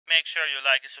make sure you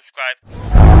like and subscribe.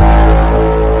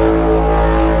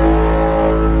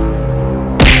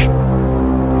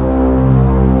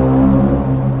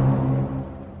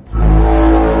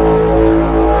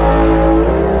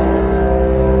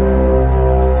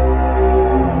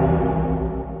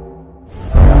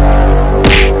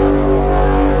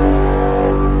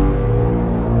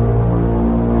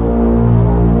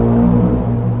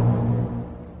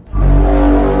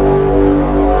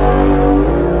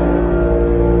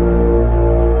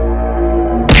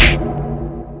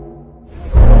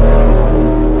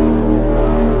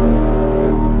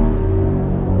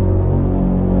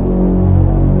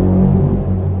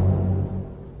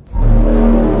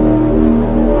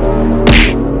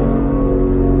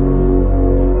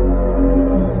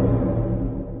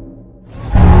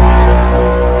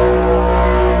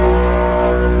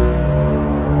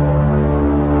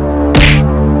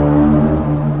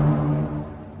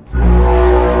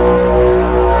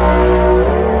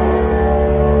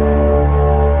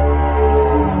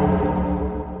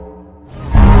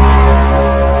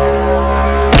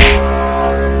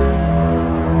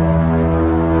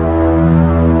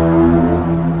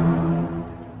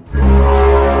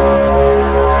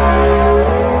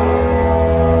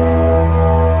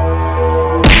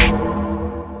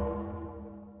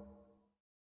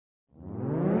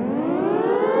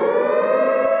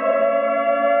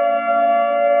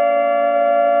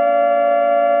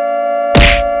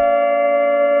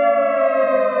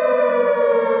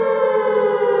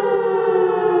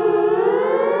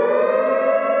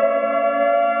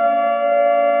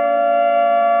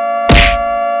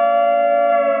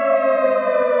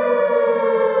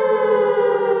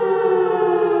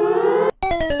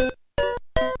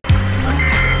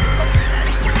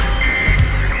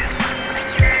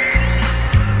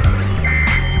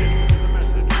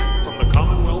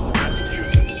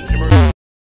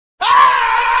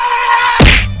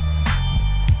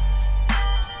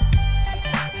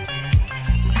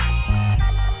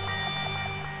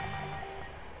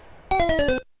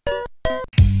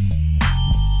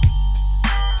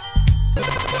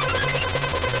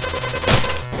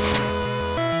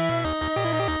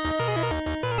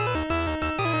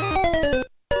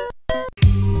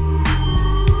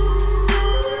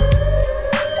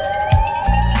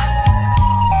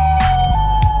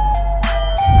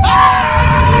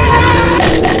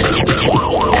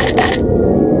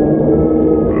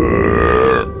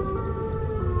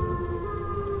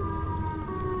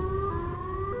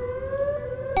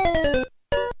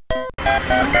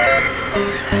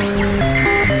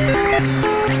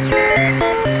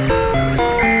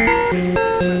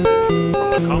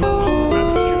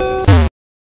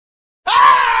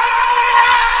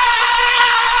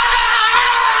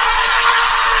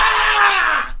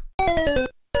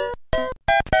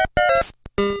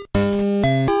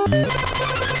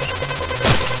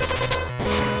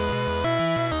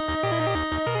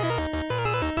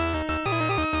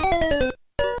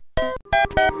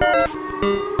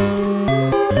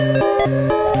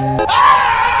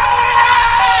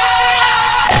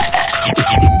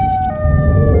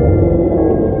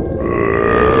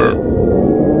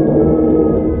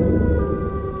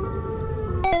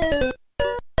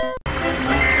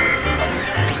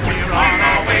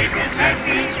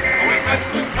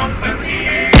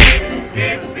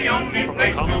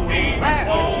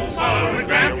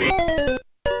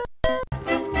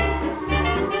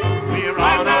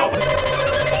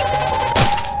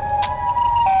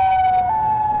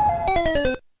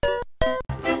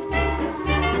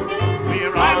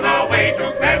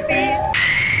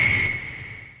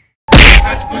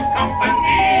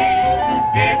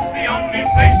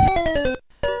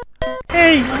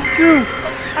 Hey, you!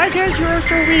 I guess you're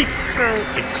so weak, so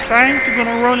it's time to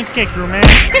gonna roll and kick you, man.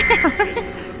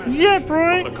 Yeah,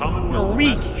 bro. You're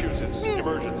weak.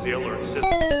 Emergency alert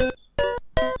system.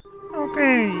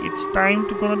 Okay, it's time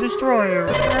to gonna destroy you.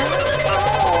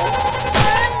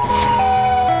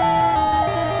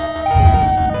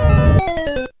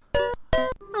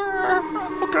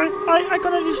 Okay, I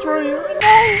gonna destroy you.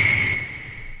 No!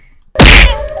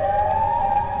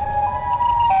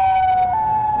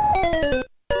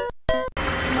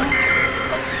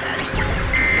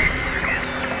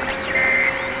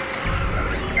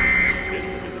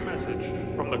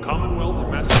 The Commonwealth of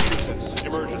Massachusetts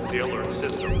Emergency Alert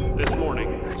System. This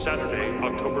morning, Saturday,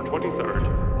 October 23rd.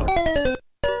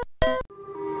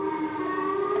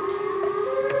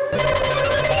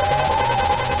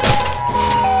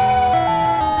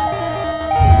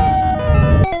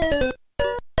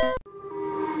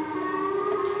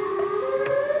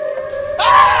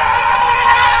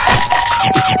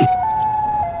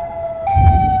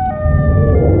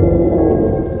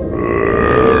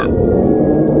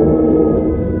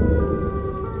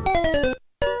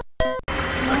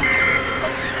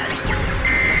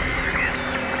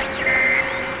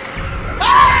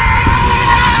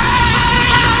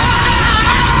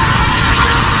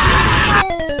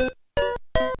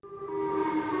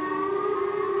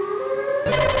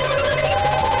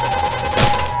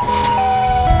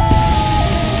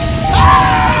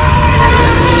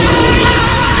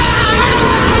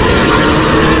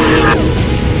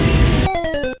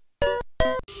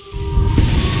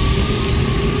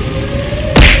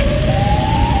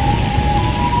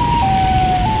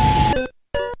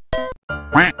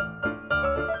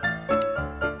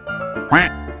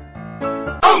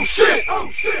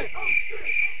 Oh shit!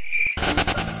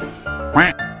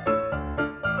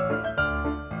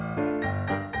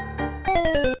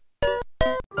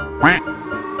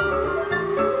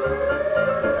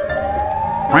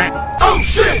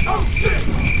 Oh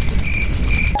shit!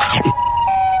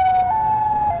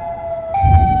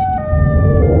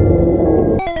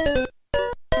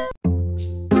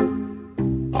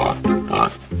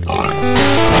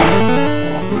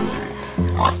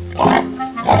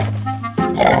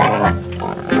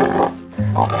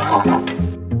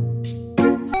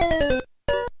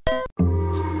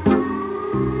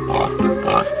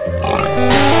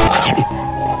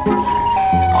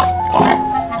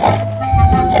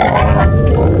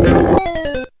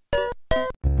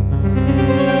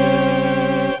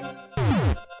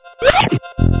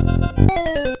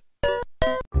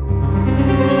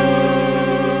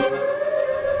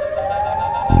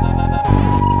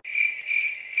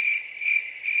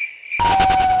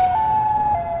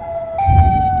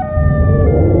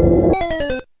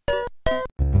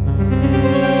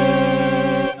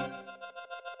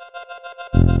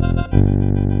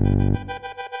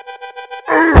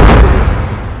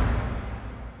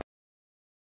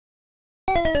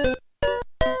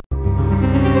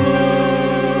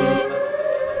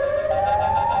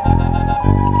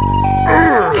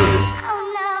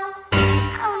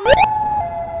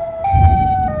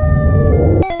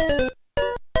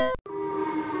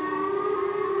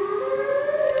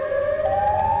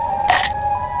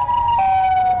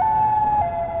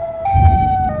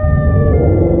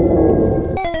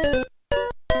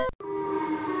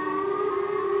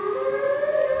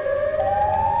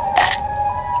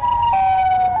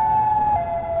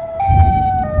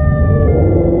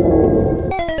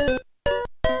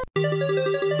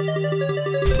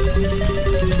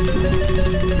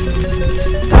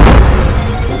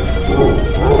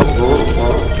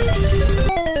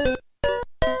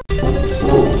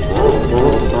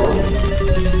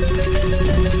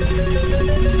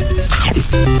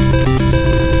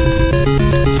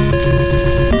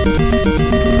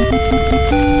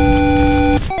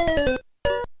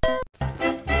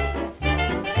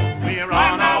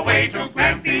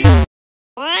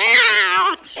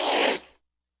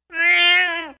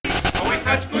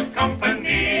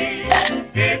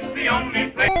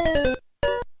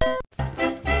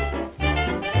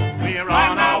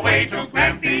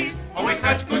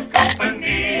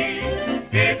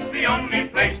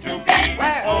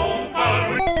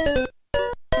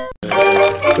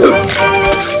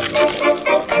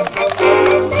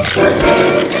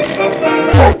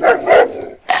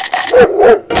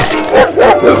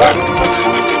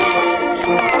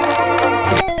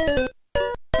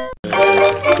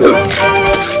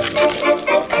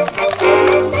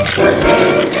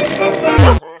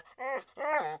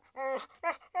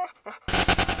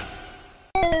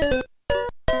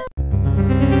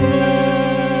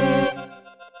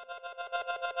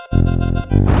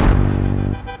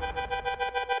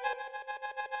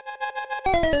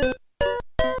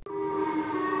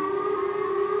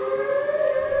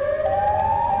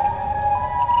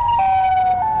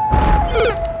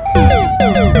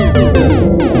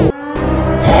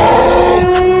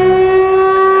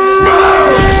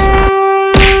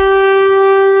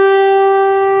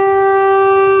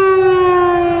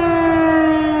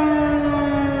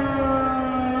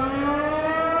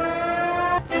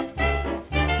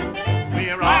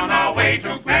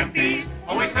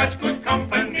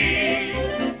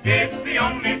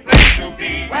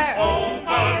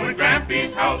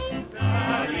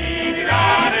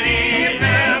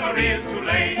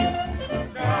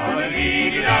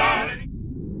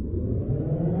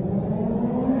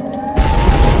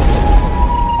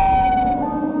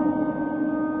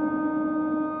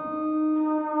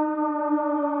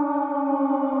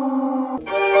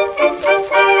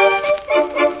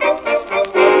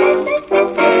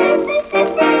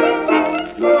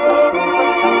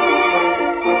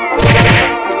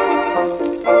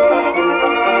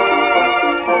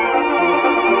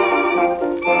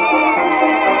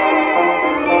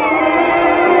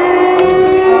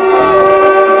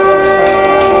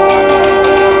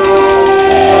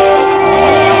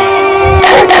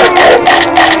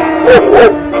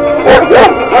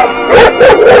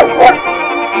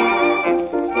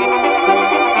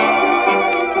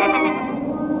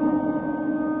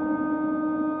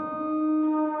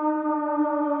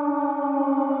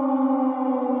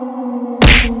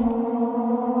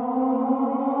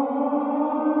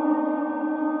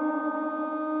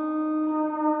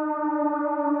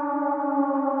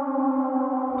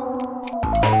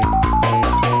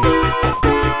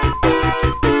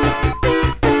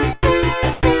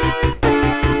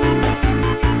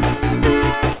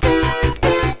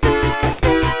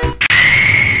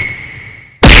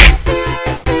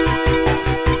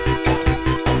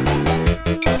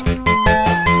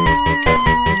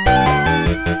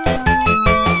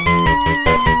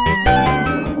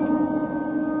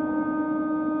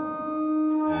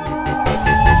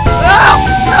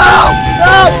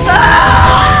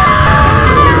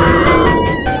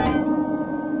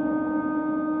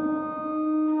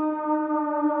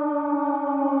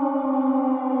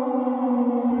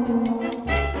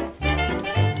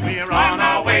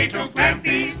 way to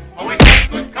Grampy's, always such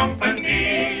good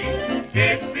company.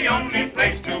 It's the only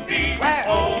place to be.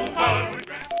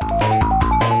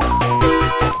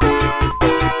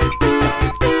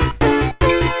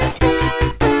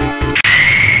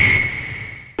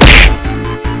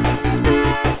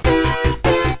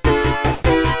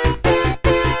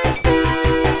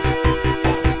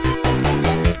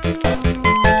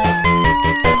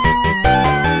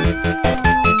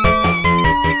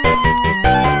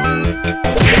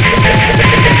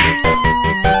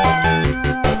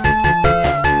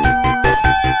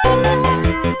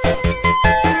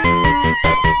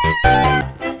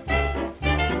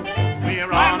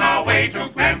 Over with to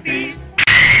Grampy's.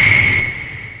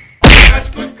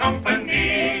 Such good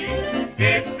company.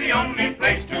 It's the only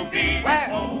place to be.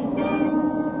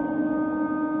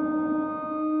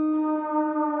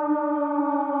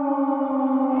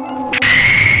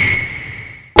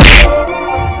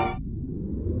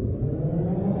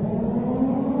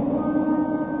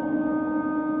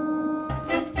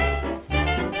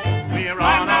 We're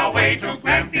on our way to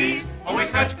Grampy's. Always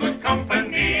such good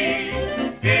company.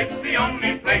 It's the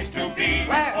only place to be.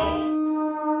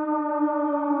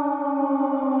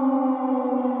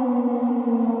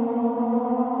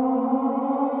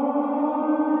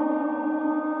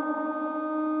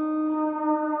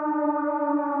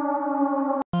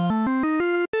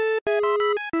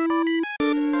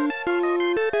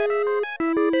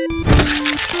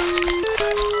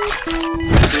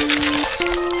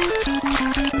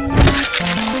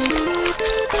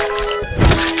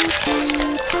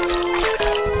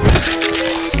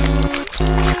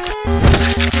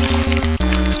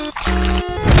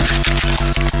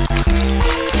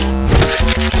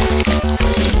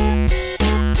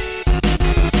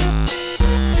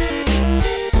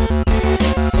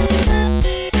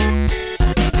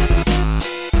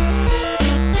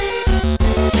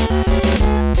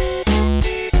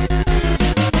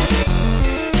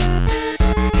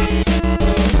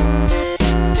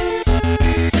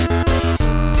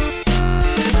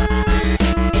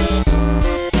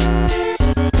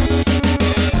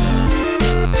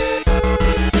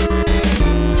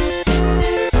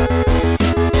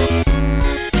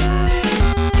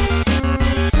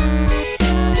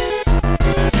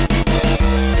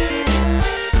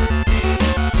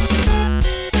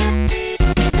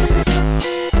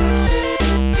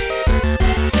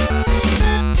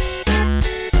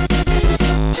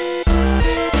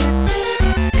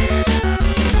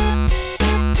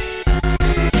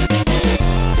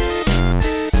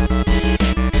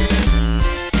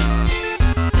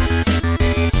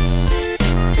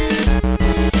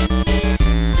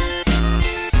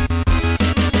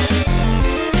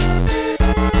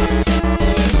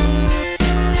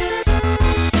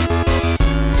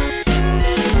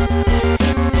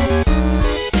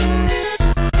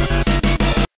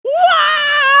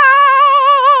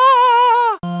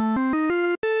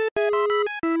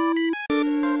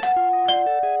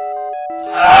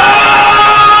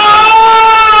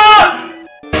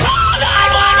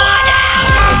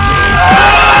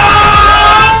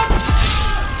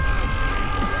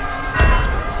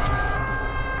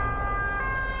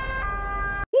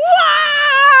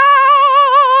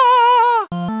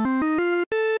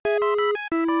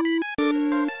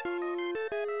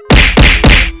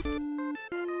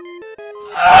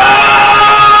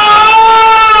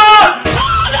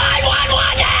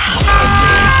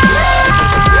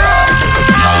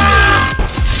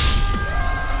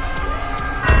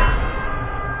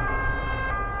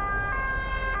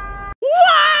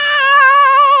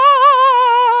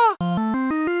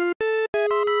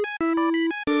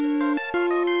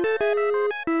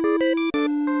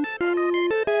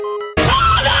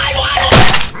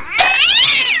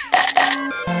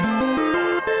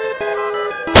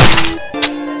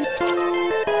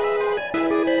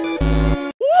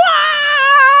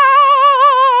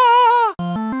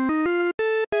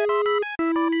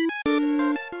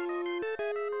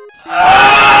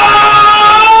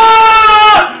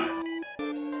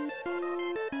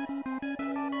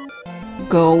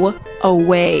 Go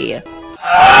away.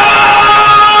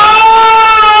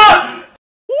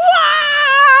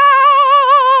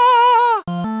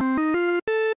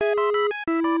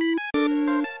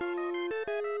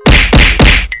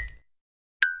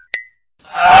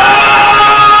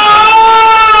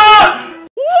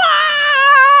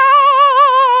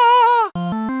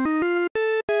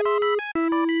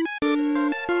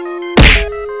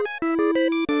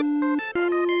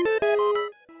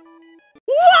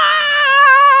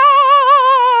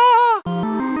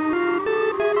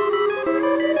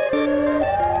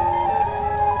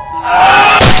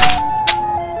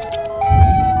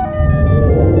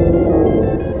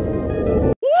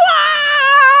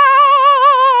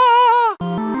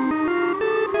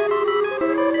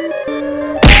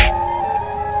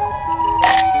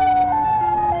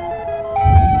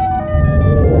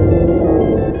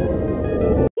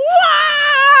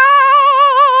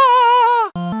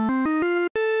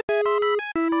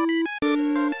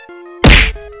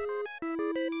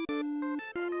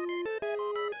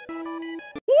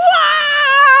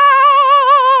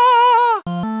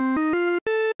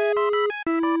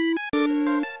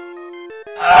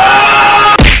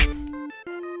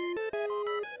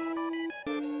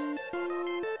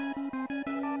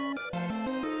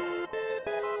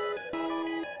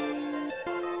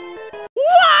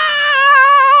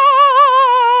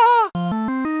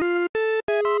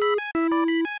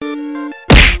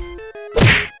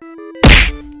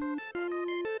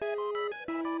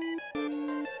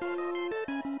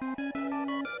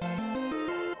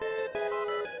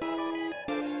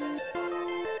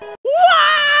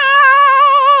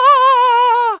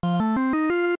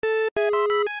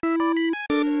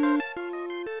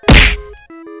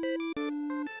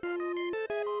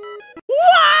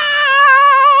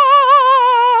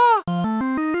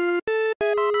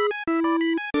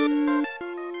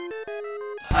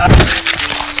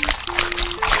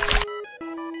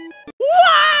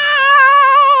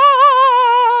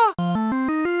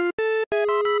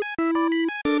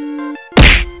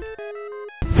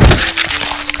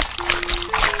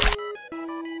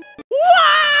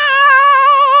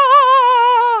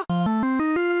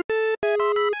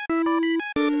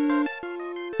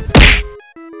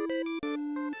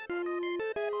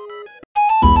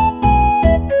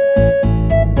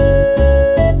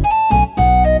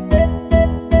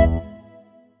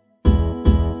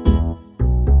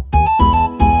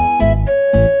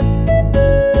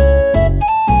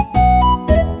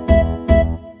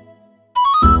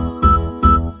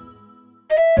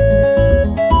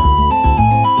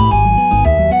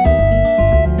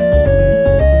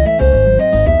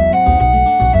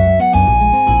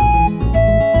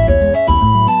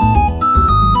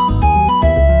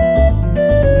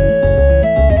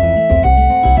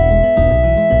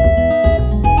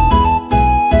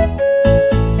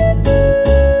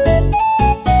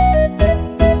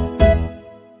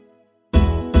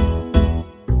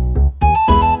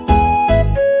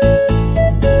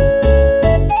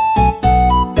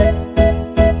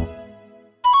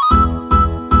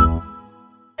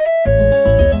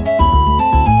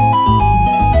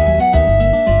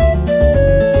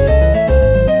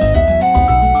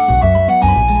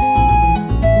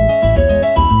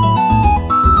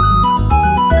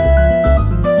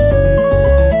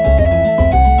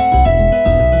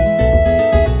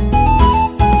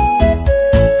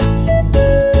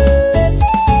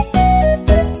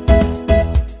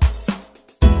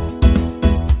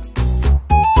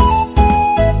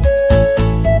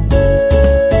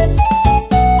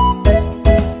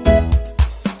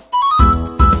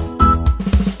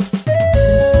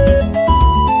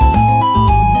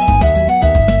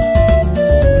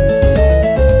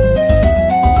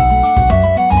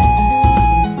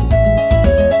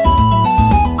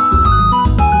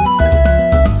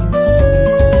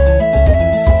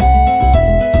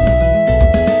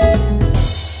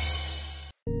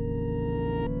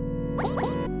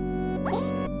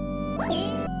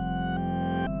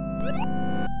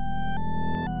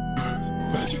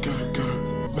 Magic gun,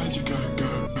 gun. Magic gun,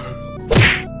 gun, gun.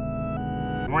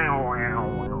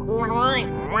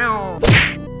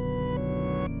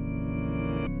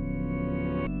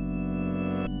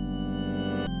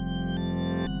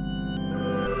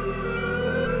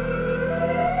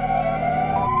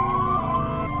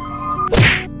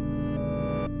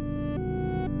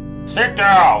 Sit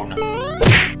down!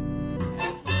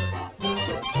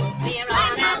 We're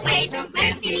on our way to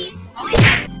Memphis.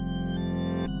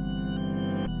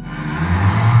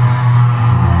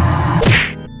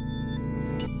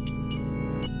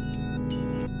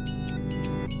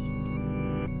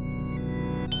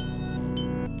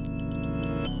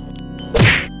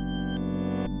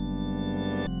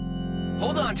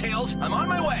 Hold on, Tails. I'm on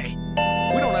my way.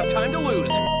 We don't have time to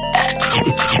lose.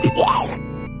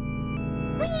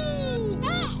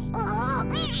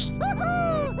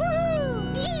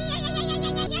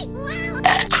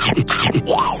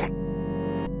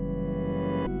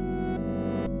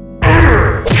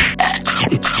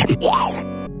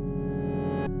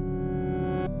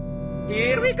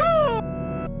 Here we go!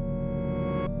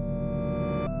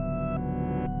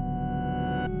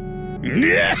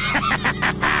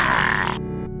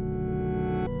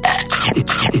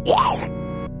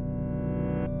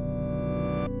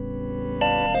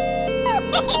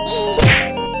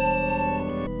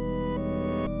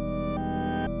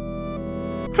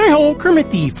 Hi-ho,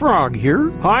 Kermit the Frog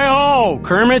here. Hi-ho,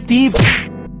 Kermit the...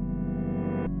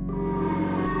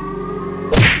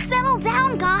 Settle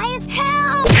down, guys!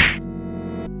 Help!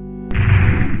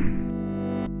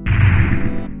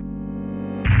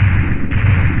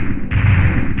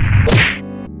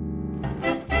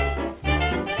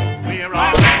 We're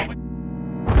on our way.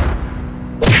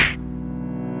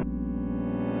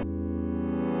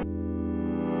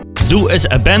 Doe is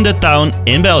abandoned town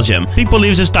in Belgium. People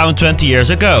leave this town 20 years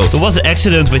ago. There was an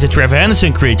accident with the Trevor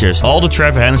Henderson creatures. All the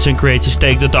Trevor Henderson creatures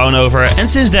take the town over, and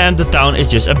since then the town is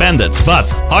just abandoned.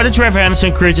 But are the Trevor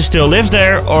Henderson creatures still live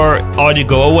there, or are they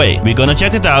go away? We're gonna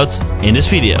check it out in this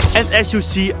video. And as you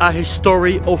see, a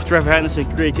history of Trevor Henderson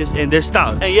creatures in this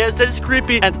town. And yes, that is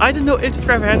creepy. And I don't know if the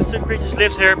Trevor Henderson creatures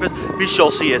lives here, but we shall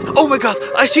see it. Oh my god,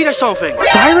 I see there's something.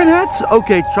 Siren heads?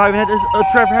 Okay, Siren head is a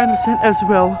Trevor Henderson as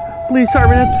well. Please,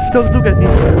 Siren head, don't look at me.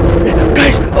 Okay,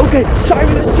 guys, okay,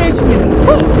 Siren is chasing me.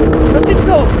 Oh, let's keep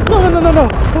going. No.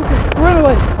 Okay, run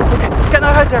away. Okay, can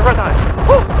I hide there? Run away.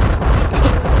 Oh,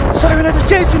 Siren head is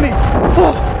chasing me.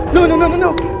 Oh, no.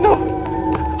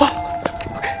 Oh,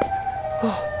 okay.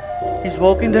 Oh, he's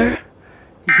walking there.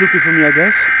 He's looking for me, I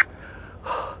guess.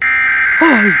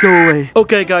 Oh, he's go away.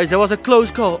 Okay, guys, that was a close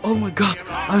call. Oh my god,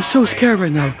 I'm so scared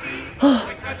right now.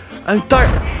 Oh, I'm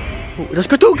tired. Oh, that's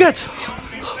Cartoon Cat.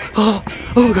 Oh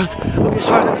my god. Okay,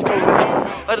 Siren is going away.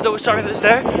 I don't know if Siren is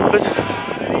there, but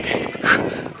okay.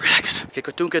 Relax. Okay,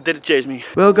 Cartoon Cat didn't chase me.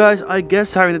 Well, guys, I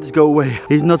guess Siren is go away.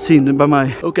 He's not seen by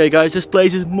my... Okay, guys, this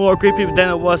place is more creepy than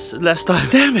it was last time.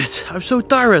 Damn it, I'm so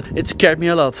tired. It scared me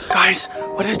a lot. Guys,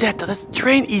 what is that? That's a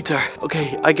train eater.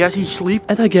 Okay, I guess he's asleep,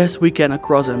 and I guess we cannot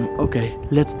cross him. Okay,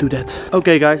 let's do that.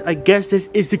 Okay, guys, I guess this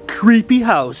is the creepy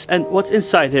house. And what's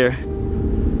inside here?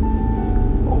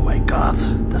 Oh my god,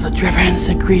 that's a Trevor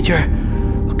Henderson creature.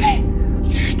 Okay,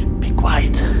 shh, be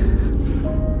quiet.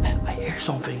 I hear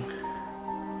something.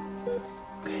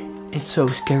 Okay, it's so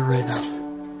scary right now.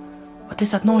 What is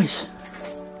that noise?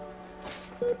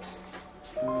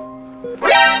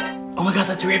 Oh my god,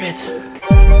 that's a rabbit.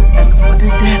 And what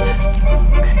is that?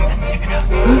 Okay, let's check it out.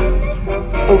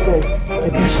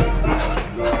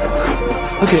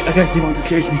 Okay, I guess he wants to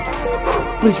chase me.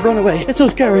 Please run away. It's so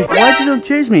scary. Why you don't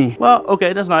chase me? Well,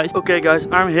 okay, that's nice. Okay, guys,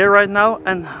 I'm here right now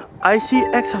and I see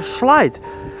extra slide.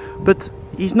 But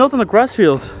he's not on the grass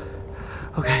field.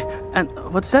 Okay, and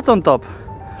what's that on top?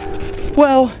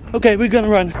 Well, okay, we're gonna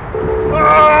run.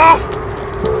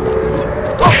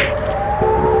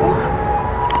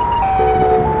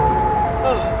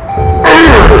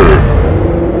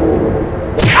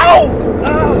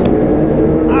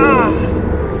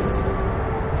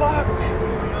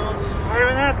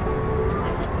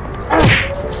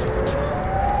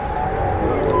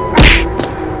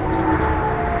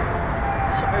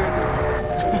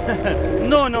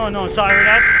 No, Siren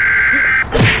head.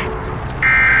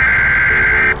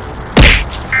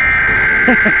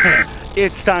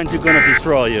 It's time to gonna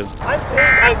destroy you. I'm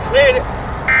cleared.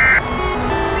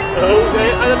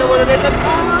 Okay, I don't know what it is.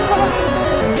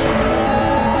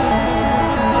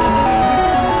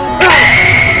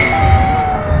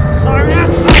 Siren head.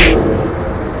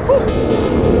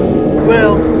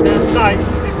 Well, it's time to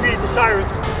defeat the siren.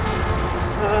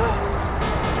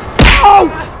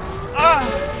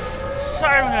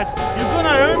 Siren head, you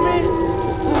gonna hurt me?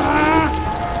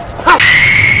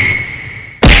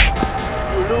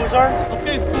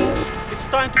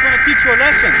 teach you a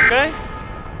lesson, okay?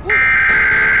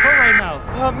 Go right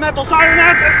now. Metal siren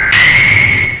head.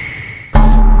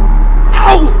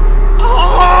 Ow!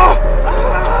 Oh!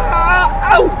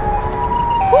 Ow!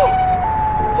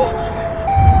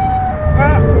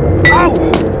 Ow!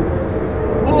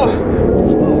 Oh.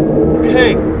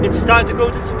 Okay, it's time to go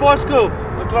to the sports school.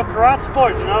 Or to a karate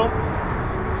sport, you know?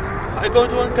 I go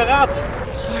to a karate.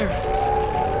 Siren.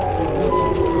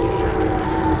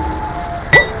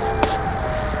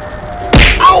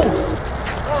 Ow!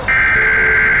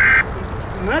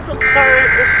 Metal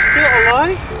siren is still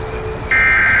alive?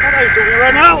 What are you doing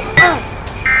right now?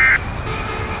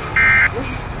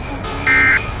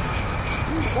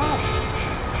 Wow,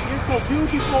 you're so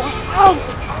beautiful. Ow!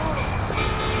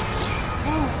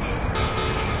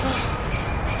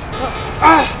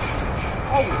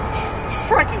 Oh!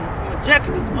 Cracking my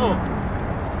jacket. Oh!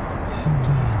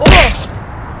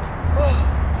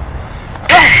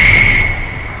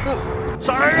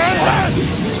 Sorry!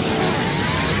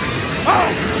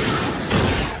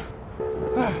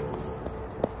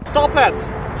 Stop it!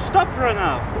 Stop right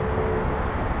now!